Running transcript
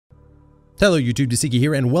Hello YouTube, Desiki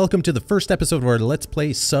here, and welcome to the first episode of our Let's Play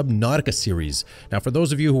Subnautica series. Now, for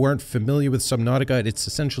those of you who aren't familiar with Subnautica, it's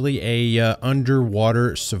essentially a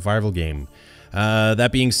underwater survival game.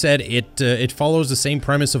 That being said, it follows the same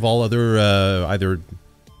premise of all other either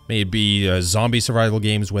maybe zombie survival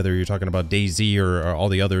games, whether you're talking about DayZ or all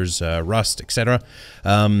the others, Rust, etc.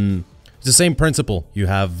 It's the same principle. You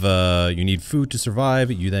have, you need food to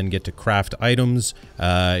survive, you then get to craft items,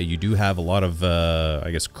 you do have a lot of,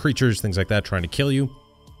 I guess, creatures, things like that, trying to kill you.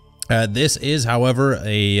 This is, however,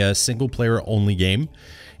 a single-player only game,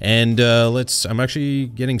 and I'm actually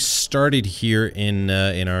getting started here in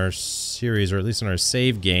our series, or at least in our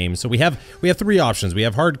save game. So we have three options. We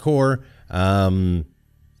have hardcore,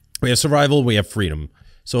 we have survival, we have freedom.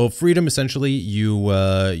 So freedom, essentially, you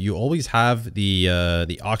always have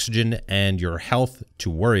the oxygen and your health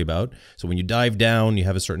to worry about. So when you dive down, you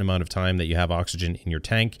have a certain amount of time that you have oxygen in your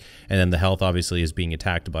tank, and then the health obviously is being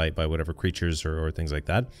attacked by whatever creatures or things like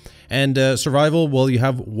that. And survival, well, you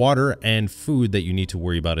have water and food that you need to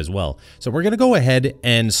worry about as well. So we're gonna go ahead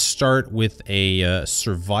and start with a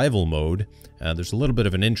survival mode. There's a little bit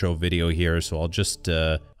of an intro video here, so I'll just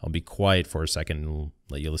I'll be quiet for a second and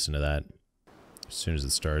let you listen to that as soon as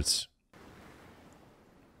it starts.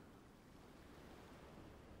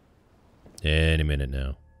 Any minute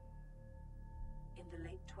now. In the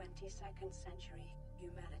late 22nd century,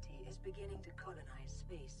 humanity is beginning to colonize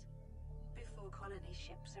space. Before colony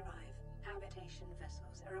ships arrive, habitation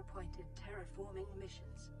vessels are appointed terraforming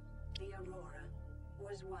missions. The Aurora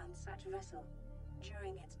was one such vessel.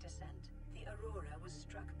 During its descent, the Aurora was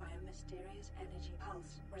struck by a mysterious energy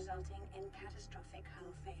pulse, resulting in catastrophic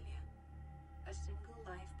hull failure. A single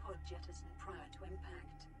life pod jettisoned prior to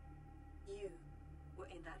impact. You were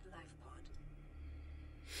in that life pod.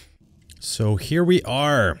 So here we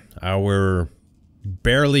are, our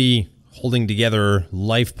barely holding together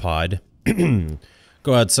life pod.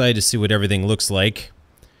 Go outside to see what everything looks like.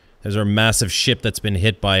 There's our massive ship that's been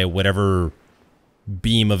hit by whatever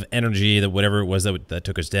beam of energy, that whatever it was that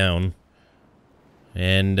took us down.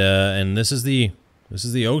 And this is the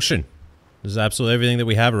ocean. This is absolutely everything that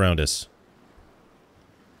we have around us.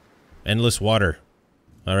 Endless water.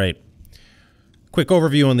 Alright. Quick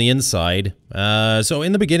overview on the inside. So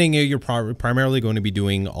in the beginning, you're primarily going to be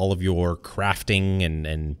doing all of your crafting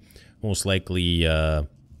and most likely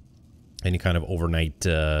any kind of overnight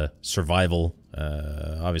survival.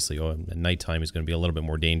 Obviously, at nighttime is going to be a little bit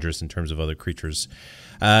more dangerous in terms of other creatures.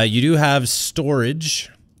 You do have storage.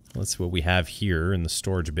 Let's see what we have here in the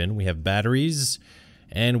storage bin. We have batteries,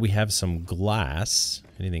 and we have some glass.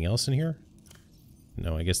 Anything else in here?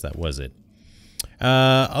 No, I guess that was it.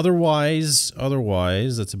 Otherwise,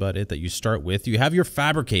 that's about it that you start with. You have your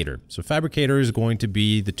fabricator. So fabricator is going to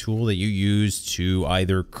be the tool that you use to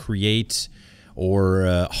either create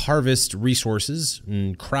or harvest resources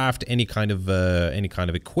and craft any kind of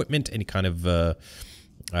equipment, any kind of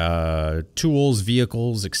tools,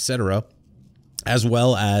 vehicles, etc., as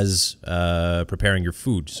well as preparing your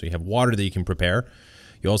food. So you have water that you can prepare.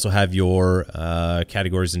 You also have your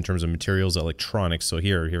categories in terms of materials, electronics. So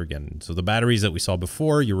here again. So the batteries that we saw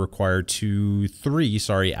before, you require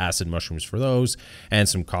three acid mushrooms for those, and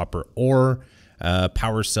some copper ore,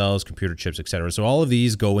 power cells, computer chips, etc. So all of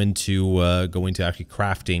these go into actually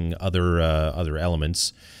crafting other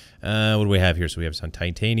elements. What do we have here? So we have some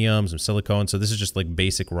titanium, some silicone. So this is just like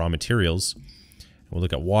basic raw materials. We'll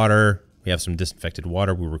look at water. We have some disinfected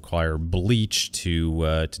water. We require bleach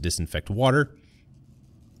to disinfect water.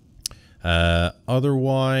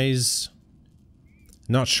 Otherwise,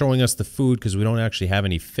 not showing us the food because we don't actually have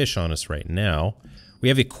any fish on us right now. We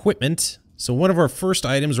have equipment. So one of our first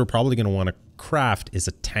items we're probably going to want to craft is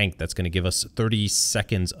a tank that's going to give us 30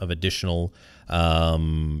 seconds of additional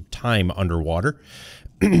time underwater.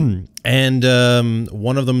 And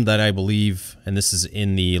one of them that I believe, and this is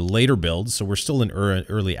in the later build, so we're still in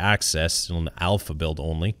early access, still in the alpha build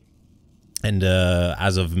only. And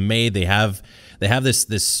as of May, they have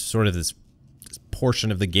this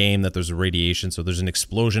portion of the game that there's a radiation. So there's an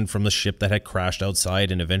explosion from the ship that had crashed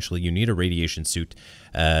outside, and eventually you need a radiation suit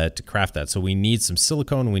to craft that. So we need some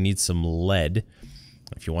silicone, we need some lead.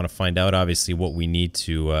 If you want to find out, obviously, what we need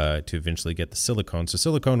to eventually get the silicone. So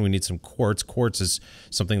silicone, we need some quartz. Quartz is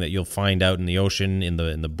something that you'll find out in the ocean, in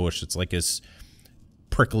the bush. It's like this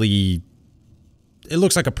prickly. It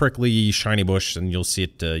looks like a prickly, shiny bush, and you'll see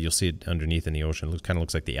it underneath in the ocean. It kind of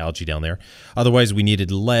looks like the algae down there. Otherwise, we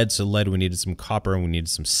needed lead. So lead, we needed some copper, and we needed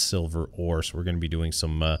some silver ore. So we're going to be doing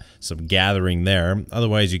some gathering there.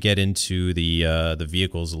 Otherwise, you get into the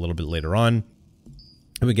vehicles a little bit later on.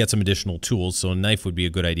 And we get some additional tools, so a knife would be a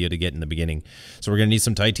good idea to get in the beginning. So we're going to need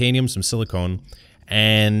some titanium, some silicone,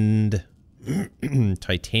 and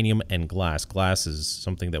Titanium and glass. Glass is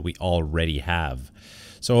something that we already have.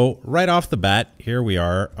 So right off the bat, here we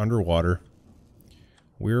are underwater.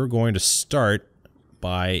 We're going to start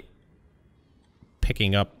by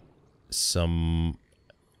picking up some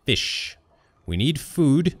fish. We need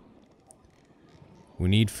food. We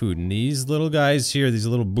need food. And these little guys here, these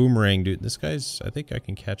little boomerang dude. This guy's, I think I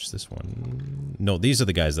can catch this one. No, these are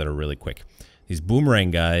the guys that are really quick. These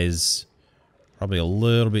boomerang guys, probably a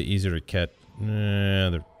little bit easier to catch.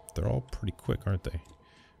 They're all pretty quick, aren't they?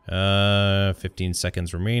 15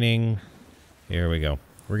 seconds remaining. Here we go.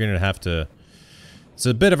 We're gonna have to. It's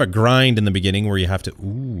a bit of a grind in the beginning where you have to.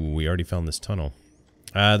 Ooh, we already found this tunnel.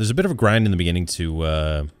 There's a bit of a grind in the beginning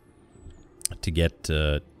to get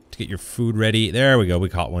your food ready. There we go. We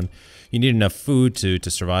caught one. You need enough food to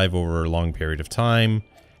survive over a long period of time,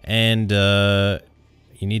 and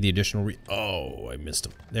you need the additional. Oh, I missed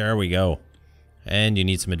him. There we go. And you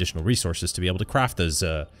need some additional resources to be able to craft those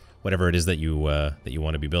whatever it is that you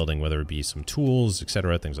want to be building, whether it be some tools,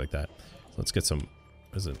 etc., things like that. So let's get some.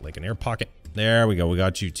 Is it like an air pocket? There we go. We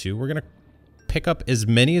got you two. We're gonna pick up as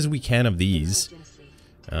many as we can of these.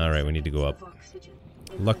 All right, we need to go up.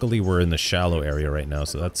 Luckily, we're in the shallow area right now,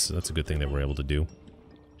 so that's a good thing that we're able to do.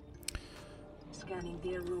 Scanning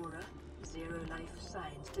the Aurora. Zero life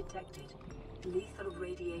signs detected. Lethal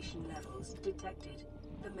radiation levels detected.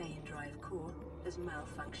 The main drive core has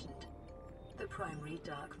malfunctioned. The primary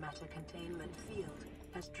dark matter containment field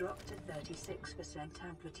has dropped to 36%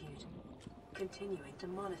 amplitude. Continuing to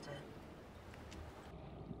monitor.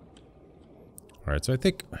 Alright, so I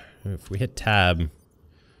think if we hit tab,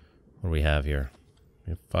 what do we have here?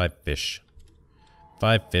 We have 5 fish.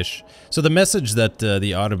 5 fish. So the message that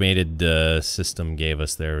the automated system gave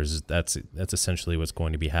us there is that's essentially what's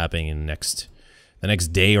going to be happening in the next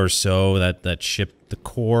day or so. That ship, the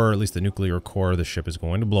core, at least the nuclear core of the ship, is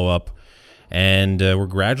going to blow up, and we're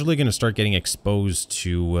gradually going to start getting exposed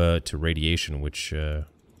to radiation, which,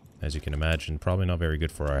 as you can imagine, probably not very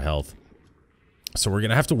good for our health. So we're going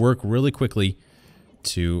to have to work really quickly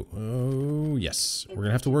to... Oh, yes. We're going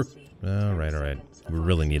to have to work... Alright, alright. We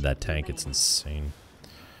really need that tank. It's insane.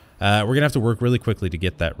 We're going to have to work really quickly to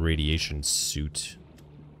get that radiation suit,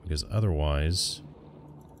 because otherwise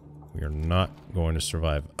we are not going to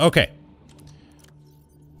survive. Okay.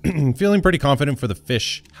 Feeling pretty confident for the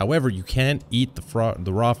fish. However, you can't eat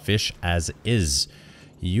the raw fish as is.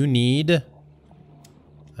 You need...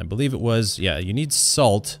 I believe it was... Yeah, you need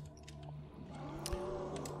salt.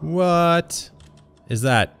 What is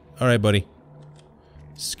that? Alright, buddy.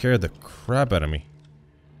 Scared the crap out of me.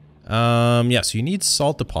 Yeah, so you need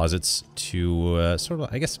salt deposits to sort of,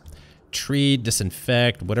 I guess, treat,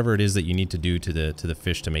 disinfect, whatever it is that you need to do to the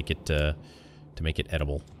fish to make it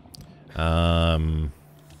edible. And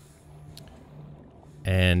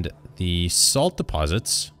the salt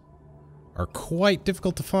deposits are quite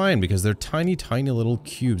difficult to find because they're tiny, tiny little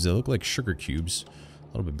cubes. They look like sugar cubes.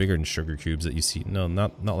 A little bit bigger than sugar cubes that you see. No,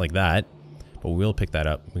 not like that. But we'll pick that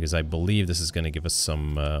up because I believe this is going to give us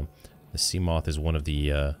some... the sea moth is one of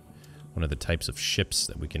the types of ships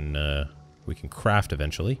that we can craft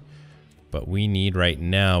eventually. But we need right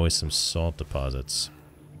now is some salt deposits.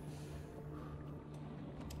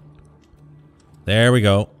 There we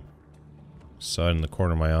go. Saw it in the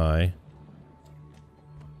corner of my eye.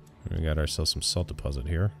 We got ourselves some salt deposit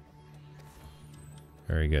here.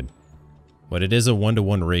 Very good. But it is a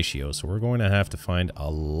 1-to-1 ratio, so we're going to have to find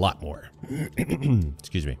a lot more.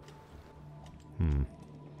 Excuse me.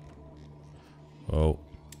 Oh.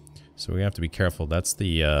 So we have to be careful. That's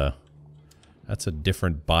the, that's a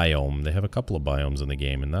different biome. They have a couple of biomes in the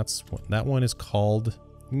game, and that one is called...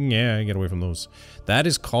 Yeah, get away from those. That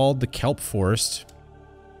is called the kelp forest.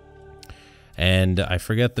 And I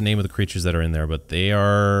forget the name of the creatures that are in there, but they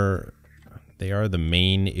are the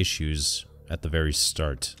main issues at the very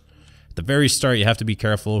start. At the very start, you have to be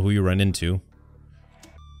careful who you run into.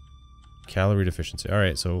 Calorie deficiency.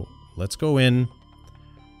 Alright, so let's go in.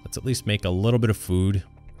 Let's at least make a little bit of food.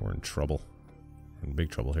 We're in trouble. We're in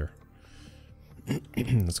big trouble here.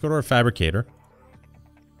 Let's go to our fabricator.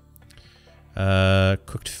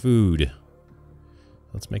 Cooked food.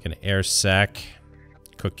 Let's make an air sac.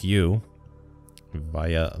 Cook you.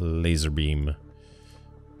 Via laser beam.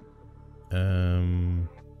 Oh,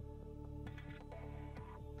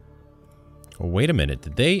 wait a minute.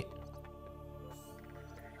 Did they...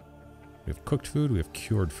 We have cooked food. We have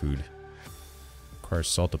cured food. Requires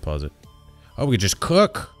salt deposit. Oh, we could just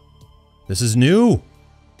cook. This is new.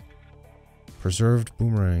 Preserved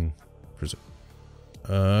boomerang.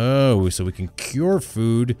 Oh, so we can cure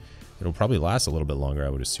food. It'll probably last a little bit longer, I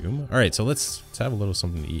would assume. All right, so let's have a little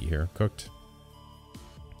something to eat here. Cooked.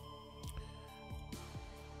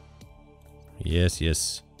 Yes,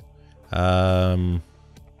 yes.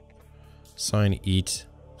 Sign, eat,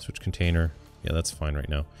 switch container. Yeah, that's fine right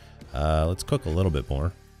now. Let's cook a little bit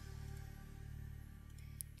more.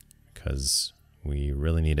 Because we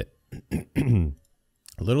really need it.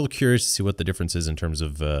 A little curious to see what the difference is in terms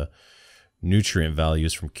of nutrient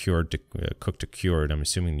values from cured to cooked to cured. I'm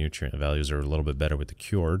assuming nutrient values are a little bit better with the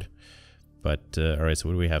cured. But, alright, so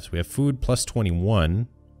what do we have? So we have food plus 21.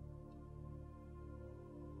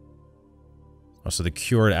 Oh, so the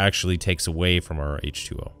cured actually takes away from our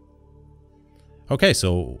H2O. Okay,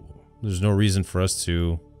 so there's no reason for us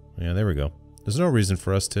to... Yeah, there we go. There's no reason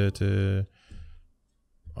for us to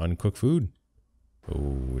uncook food.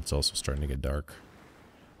 Oh, it's also starting to get dark.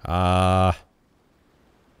 Alright,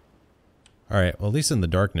 well, at least in the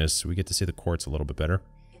darkness, we get to see the quartz a little bit better.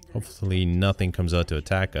 Hopefully nothing comes out to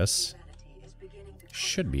attack us.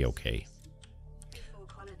 Should be okay.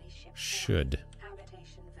 Should.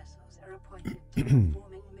 Can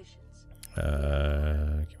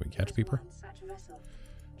we catch Peeper?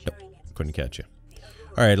 Nope, couldn't catch you.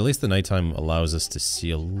 Alright, at least the nighttime allows us to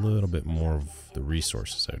see a little bit more of the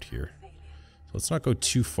resources out here. So let's not go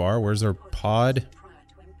too far. Where's our pod?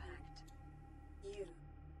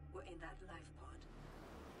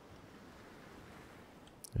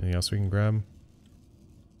 Anything else we can grab?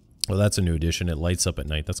 Well, that's a new addition. It lights up at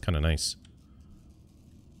night. That's kind of nice.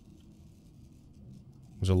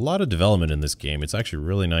 There's a lot of development in this game. It's actually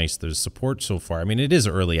really nice. There's support so far. I mean, it is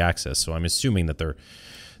early access, so I'm assuming that they're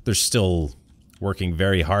still working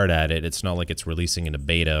very hard at it. It's not like it's releasing in a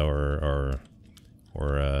beta or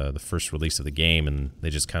the first release of the game, and they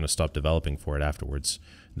just kind of stopped developing for it afterwards.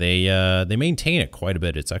 They maintain it quite a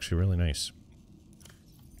bit. It's actually really nice.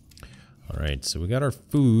 All right, so we got our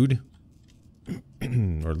food,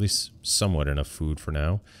 or at least somewhat enough food for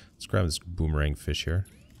now. Let's grab this boomerang fish here.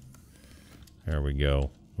 There we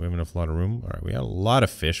go. We have enough lot of room. All right, we got a lot of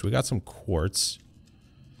fish. We got some quartz.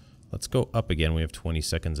 Let's go up again. We have 20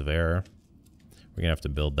 seconds of air. We're gonna have to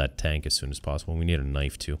build that tank as soon as possible. We need a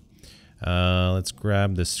knife too. Let's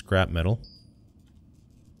grab this scrap metal.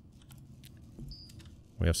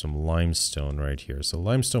 We have some limestone right here. So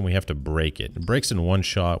limestone, we have to break it. It breaks in one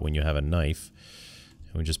shot when you have a knife.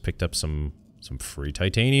 And we just picked up some free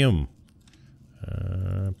titanium.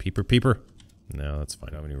 Peeper. No, that's fine.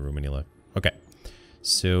 I don't have any room any left. Okay.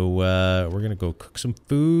 So we're gonna go cook some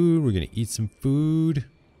food. We're gonna eat some food.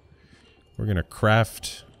 We're gonna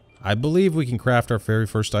craft. I believe we can craft our very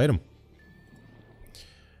first item.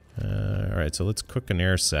 Alright, so let's cook an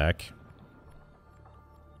air sac.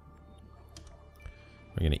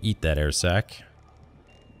 We're gonna eat that air sac.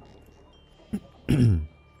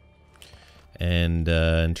 And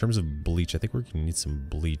in terms of bleach, I think we're gonna need some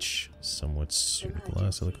bleach somewhat soon.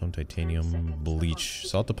 Glass, silicone, titanium, bleach.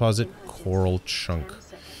 Salt deposit, coral chunk.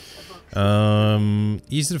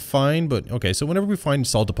 Easy to find, but okay, so whenever we find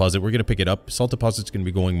salt deposit, we're gonna pick it up. Salt deposit's gonna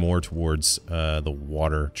be going more towards the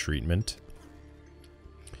water treatment.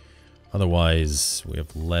 Otherwise, we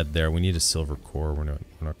have lead there. We need a silver core. We're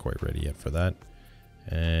not quite ready yet for that.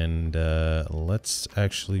 And let's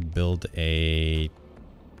actually build a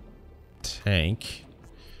tank.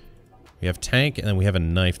 We have tank, and then we have a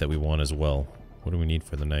knife that we want as well. What do we need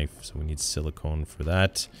for the knife? So we need silicone for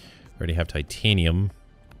that. We already have titanium.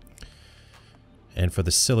 And for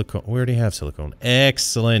the silicone, we already have silicone.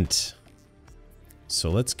 Excellent. So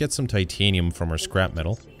let's get some titanium from our scrap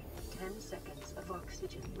metal. 10 seconds of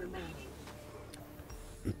oxygen remaining.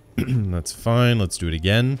 That's fine. Let's do it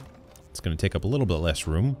again. It's going to take up a little bit less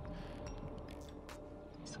room.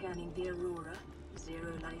 Scanning the aurora.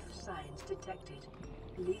 Zero life signs detected.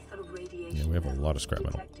 Lethal radiation. Yeah, we have a lot of scrap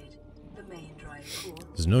metal. The main drive core.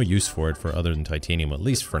 There's no use for it for other than titanium, at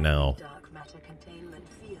least for now. Dark matter containment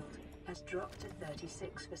field has dropped to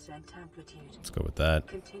 36% amplitude. Let's go with that.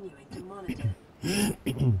 Continuing to monitor.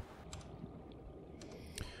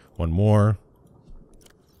 One more.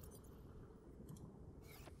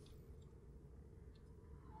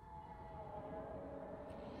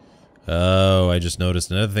 Oh, I just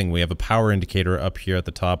noticed another thing. We have a power indicator up here at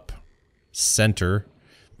the top center.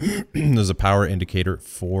 There's a power indicator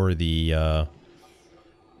for the,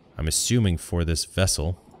 I'm assuming for this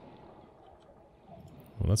vessel.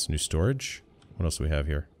 Well, that's new storage. What else do we have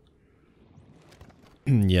here?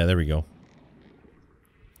 Yeah, there we go.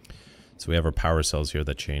 So we have our power cells here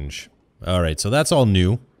that change. Alright, so that's all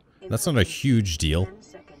new. That's not a huge deal.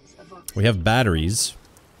 We have batteries.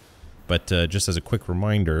 But just as a quick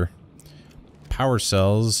reminder, power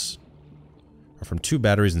cells are from 2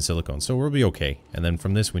 batteries and silicone, so we'll be okay. And then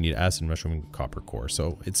from this we need acid, mushroom, and copper core.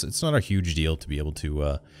 So it's not a huge deal to be able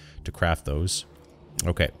to craft those.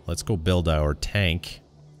 Okay, let's go build our tank.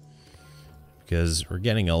 because we're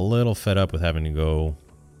getting a little fed up with having to go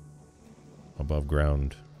above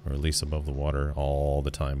ground, or at least above the water all the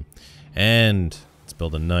time. And let's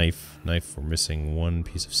build a knife. Knife, we're missing one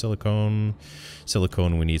piece of silicone.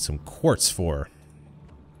 Silicone we need some quartz for.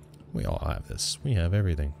 We all have this. We have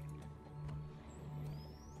everything.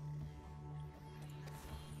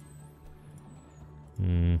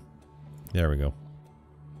 There we go.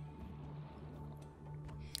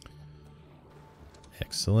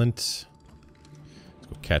 Excellent. Let's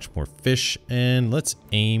go catch more fish, and let's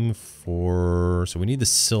aim for... So we need the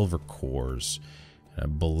silver cores. I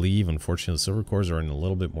believe, unfortunately, the silver cores are in a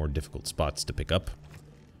little bit more difficult spots to pick up.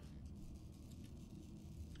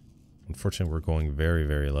 Unfortunately, we're going very,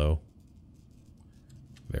 very low.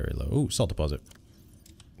 Very low. Ooh, salt deposit.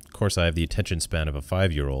 Of course, I have the attention span of a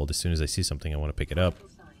 5-year-old. As soon as I see something, I want to pick it up.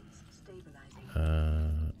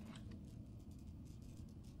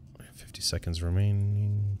 50 seconds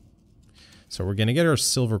remaining. So we're going to get our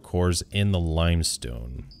silver cores in the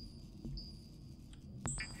limestone.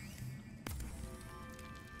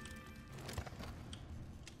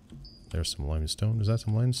 There's some limestone. Is that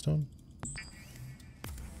some limestone?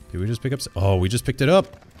 Did we just pick up? Oh, we just picked it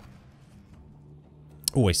up.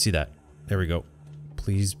 Oh, I see that. There we go.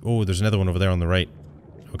 Please. Oh, there's another one over there on the right.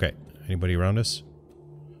 Okay. Anybody around us?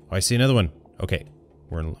 Oh, I see another one. Okay.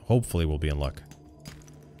 Hopefully we'll be in luck.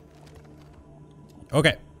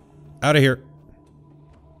 Okay. Out of here.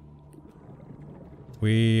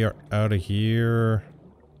 We are out of here.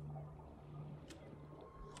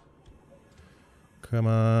 Come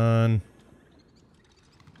on.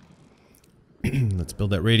 Let's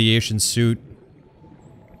build that radiation suit.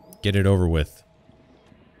 Get it over with.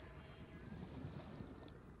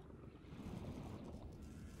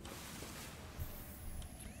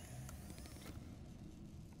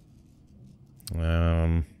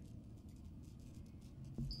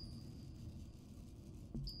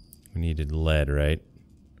 We needed lead, right?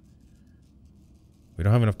 We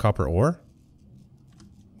don't have enough copper ore?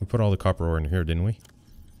 We put all the copper ore in here, didn't we?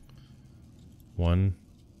 One.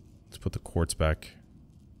 Let's put the quartz back.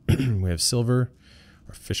 We have silver.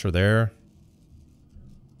 Our fish are there.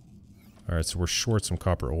 Alright, so we're short some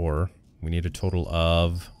copper ore. We need a total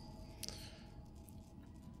of...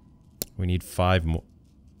 We need 5 more.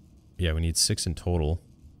 Yeah, we need 6 in total.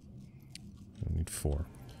 We need 4.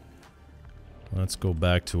 Let's go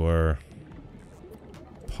back to our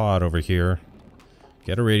pod over here.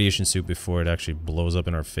 Get a radiation suit before it actually blows up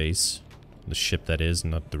in our face. The ship, that is,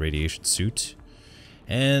 not the radiation suit.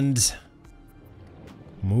 And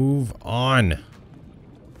move on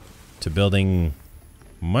to building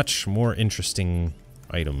much more interesting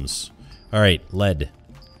items. Alright, lead.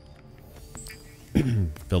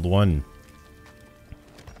 Build 1.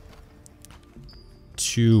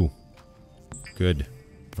 2. Good.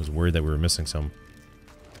 I was worried that we were missing some.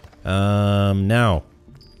 Now.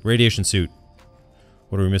 Radiation suit.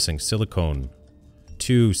 What are we missing? Silicone.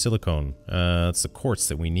 2 silicone. That's the quartz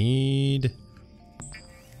that we need.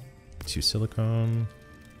 2 silicone.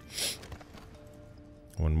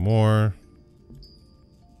 1 more.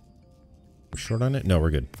 We're short on it? No,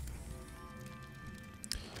 we're good.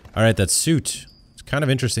 Alright, that suit. It's kind of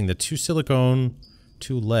interesting that 2 silicone,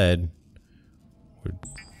 2 lead would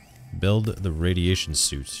build the radiation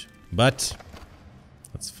suit. But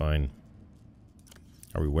that's fine.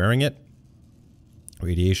 Are we wearing it?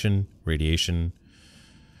 Radiation, radiation,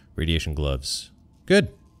 radiation gloves. Good.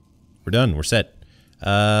 We're done. We're set.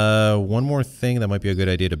 One more thing that might be a good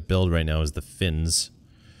idea to build right now is the fins.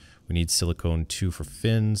 We need silicone 2 for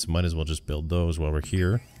fins. Might as well just build those while we're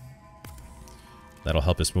here. That'll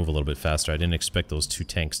help us move a little bit faster. I didn't expect those 2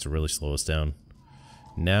 tanks to really slow us down.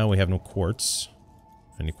 Now we have no quartz.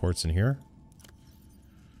 Any quartz in here?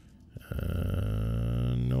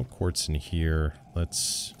 No quartz in here.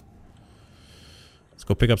 Let's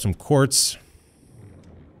go pick up some quartz.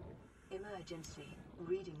 Emergency.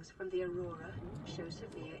 Readings from the Aurora show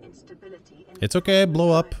severe instability in It's okay,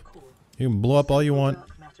 blow up. You can blow up all you want.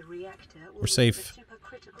 We're safe.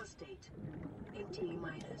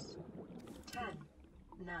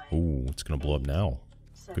 Ooh, it's gonna blow up now.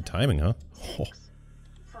 Good timing, huh? Oh.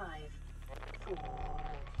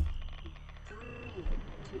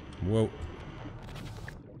 Whoa.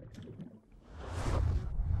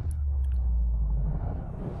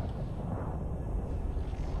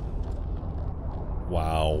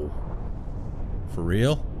 Wow. For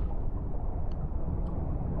real?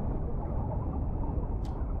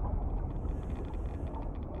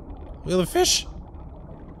 Look at the fish.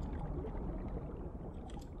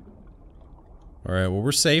 Alright, well,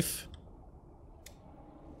 we're safe.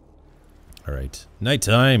 Alright.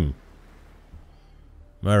 Nighttime.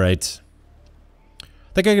 Alright.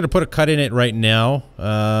 I think I'm going to put a cut in it right now.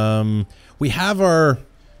 We have a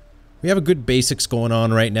good basics going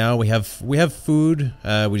on right now. We have food.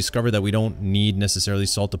 We discovered that we don't need necessarily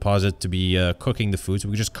salt deposit to be cooking the food. So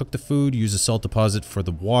we can just cook the food, use a salt deposit for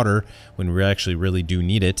the water when we actually really do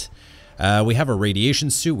need it. We have a radiation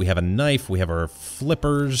suit. We have a knife. We have our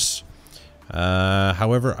flippers.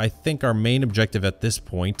 However, I think our main objective at this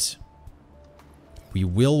point, we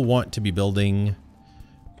will want to be building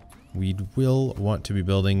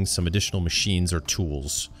some additional machines or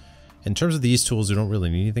tools. In terms of these tools, we don't really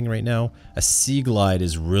need anything right now. A sea glide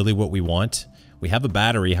is really what we want. We have a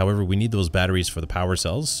battery, however, we need those batteries for the power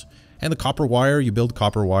cells. And the copper wire, you build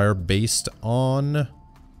copper wire based on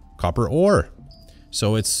copper ore.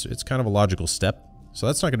 So it's kind of a logical step. So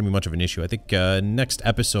that's not going to be much of an issue. I think next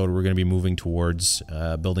episode we're going to be moving towards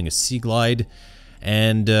building a sea glide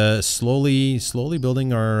and slowly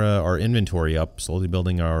building our inventory up, slowly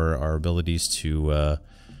building our abilities to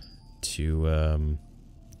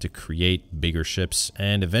create bigger ships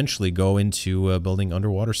and eventually go into building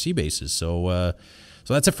underwater sea bases. So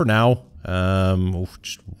that's it for now.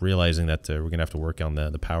 Just realizing that we're gonna have to work on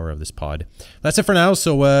the power of this pod. That's it for now.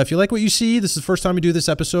 So if you like what you see, this is the first time we do this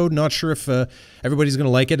episode. Not sure if everybody's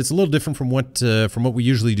gonna like it. It's a little different from what we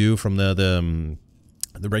usually do from the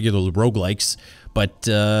regular roguelikes, but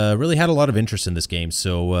really had a lot of interest in this game.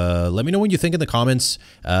 So let me know what you think in the comments.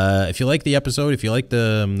 If you like the episode, if you like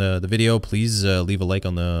the video, please leave a like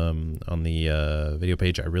on the video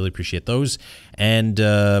page. I really appreciate those, and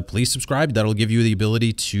please subscribe. That'll give you the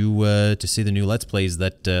ability to see the new Let's Plays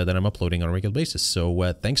that I'm uploading on a regular basis.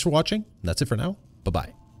 So thanks for watching. That's it for now. Bye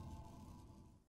bye.